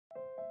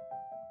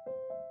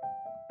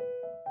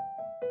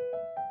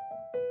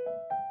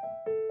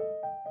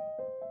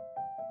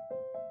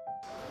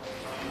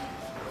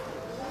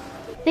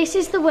This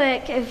is the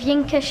work of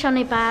Yinka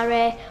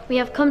Shonibare. We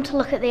have come to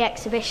look at the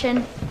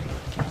exhibition.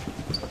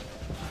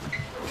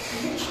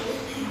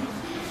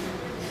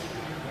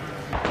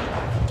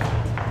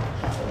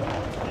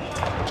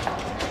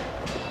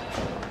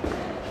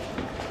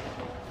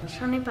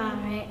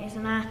 Shonibare is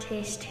an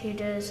artist who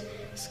does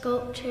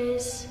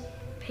sculptures,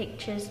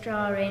 pictures,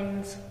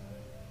 drawings,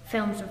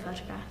 films and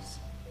photographs.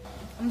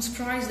 I'm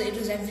surprised that he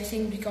does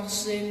everything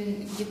because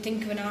you'd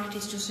think of an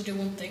artist just to do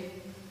one thing.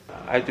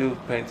 I do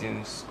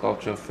painting,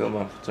 sculpture, film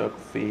and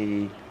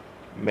photography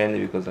mainly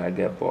because I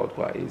get bored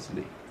quite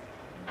easily.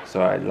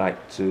 So I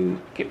like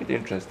to keep it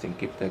interesting,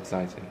 keep it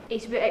exciting.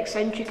 It's a bit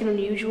eccentric and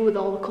unusual with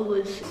all the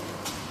colours.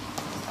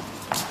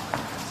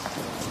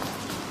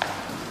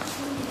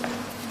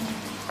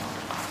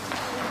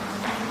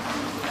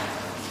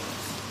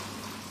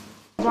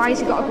 Why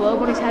has he got a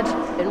globe on his head?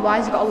 And why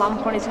has he got a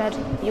lamp on his head?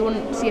 You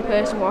wouldn't see a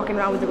person walking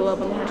around with a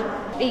globe on their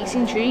head. It's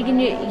intriguing.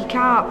 You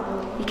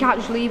can't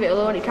just leave it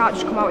alone. It can't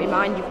just come out of your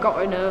mind. You've got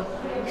to know.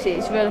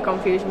 It's really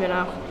confusing me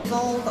now. They've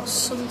all got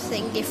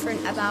something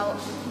different about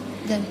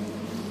the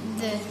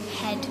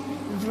head.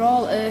 They're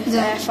all earth,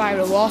 air, fire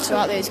and water,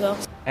 aren't they, as well?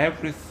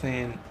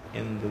 Everything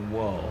in the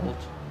world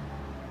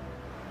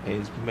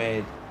is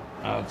made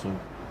out of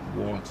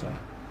water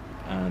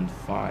and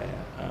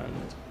fire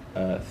and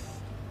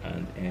earth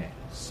and air.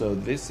 So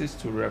this is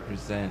to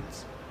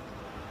represent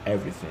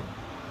everything,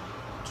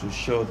 to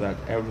show that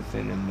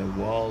everything in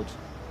the world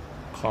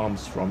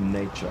comes from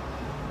nature.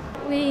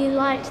 We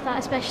liked that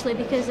especially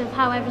because of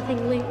how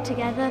everything linked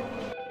together.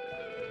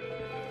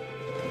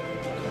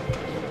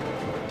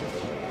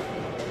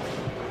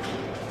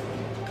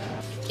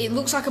 It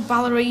looks like a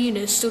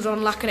ballerina stood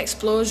on like an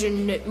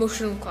explosion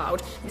mushroom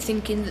cloud,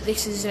 thinking that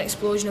this is an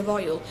explosion of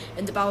oil,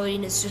 and the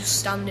ballerina's just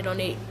standing on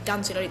it,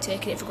 dancing on it,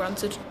 taking it for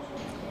granted.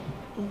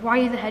 Why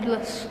are they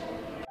headless?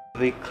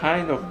 The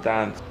kind of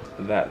dance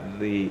that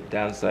the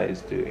dancer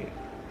is doing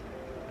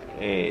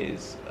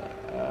is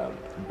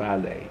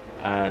ballet,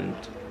 and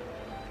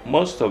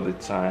most of the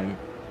time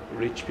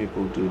rich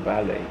people do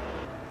ballet.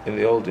 In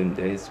the olden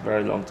days,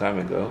 very long time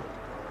ago,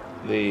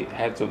 the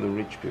heads of the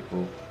rich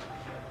people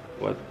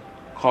were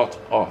cut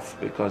off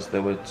because they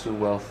were too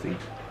wealthy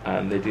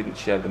and they didn't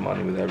share the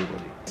money with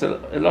everybody.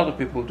 So a lot of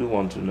people do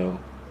want to know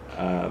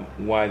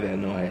why there are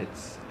no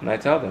heads, and I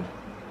tell them.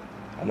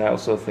 And I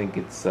also think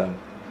it's a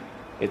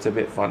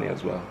bit funny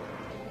as well.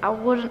 I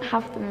wouldn't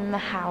have them in the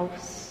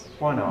house.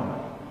 Why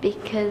not?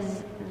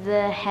 Because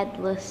they're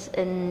headless,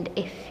 and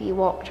if you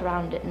walked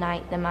around at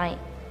night they might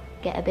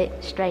get a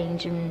bit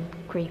strange and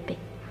creepy.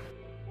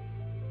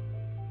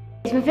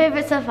 It's my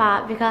favourite so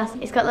far because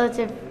it's got loads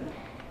of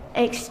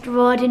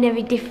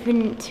extraordinary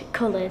different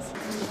colours.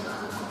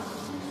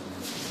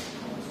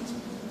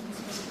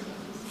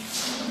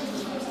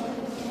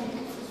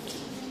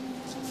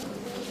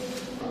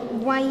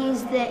 Why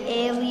is the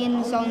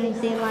aliens on the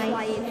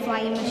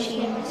flying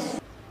machines?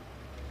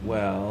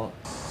 Well,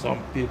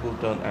 some people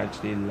don't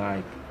actually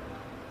like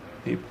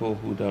people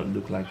who don't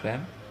look like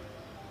them,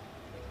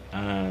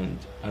 and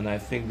I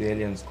think the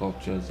alien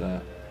sculptures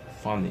are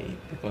funny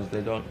because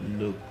they don't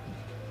look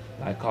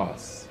like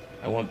us.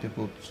 I want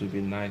people to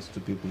be nice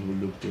to people who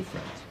look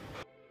different.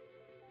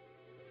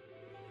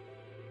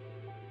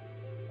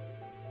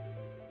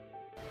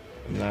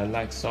 I mean, I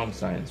like some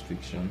science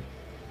fiction,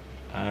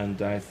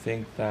 and I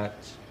think that,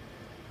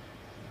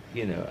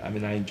 you know, I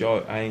mean, I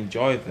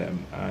enjoy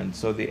them, and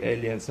so the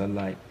aliens are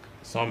like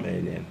some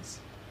aliens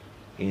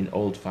in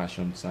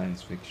old-fashioned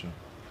science fiction.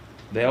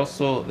 They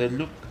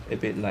look a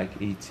bit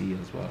like E.T.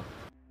 as well.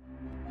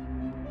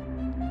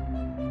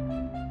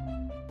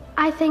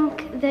 I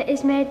think that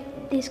it's made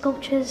these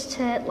sculptures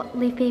to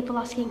leave people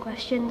asking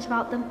questions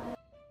about them.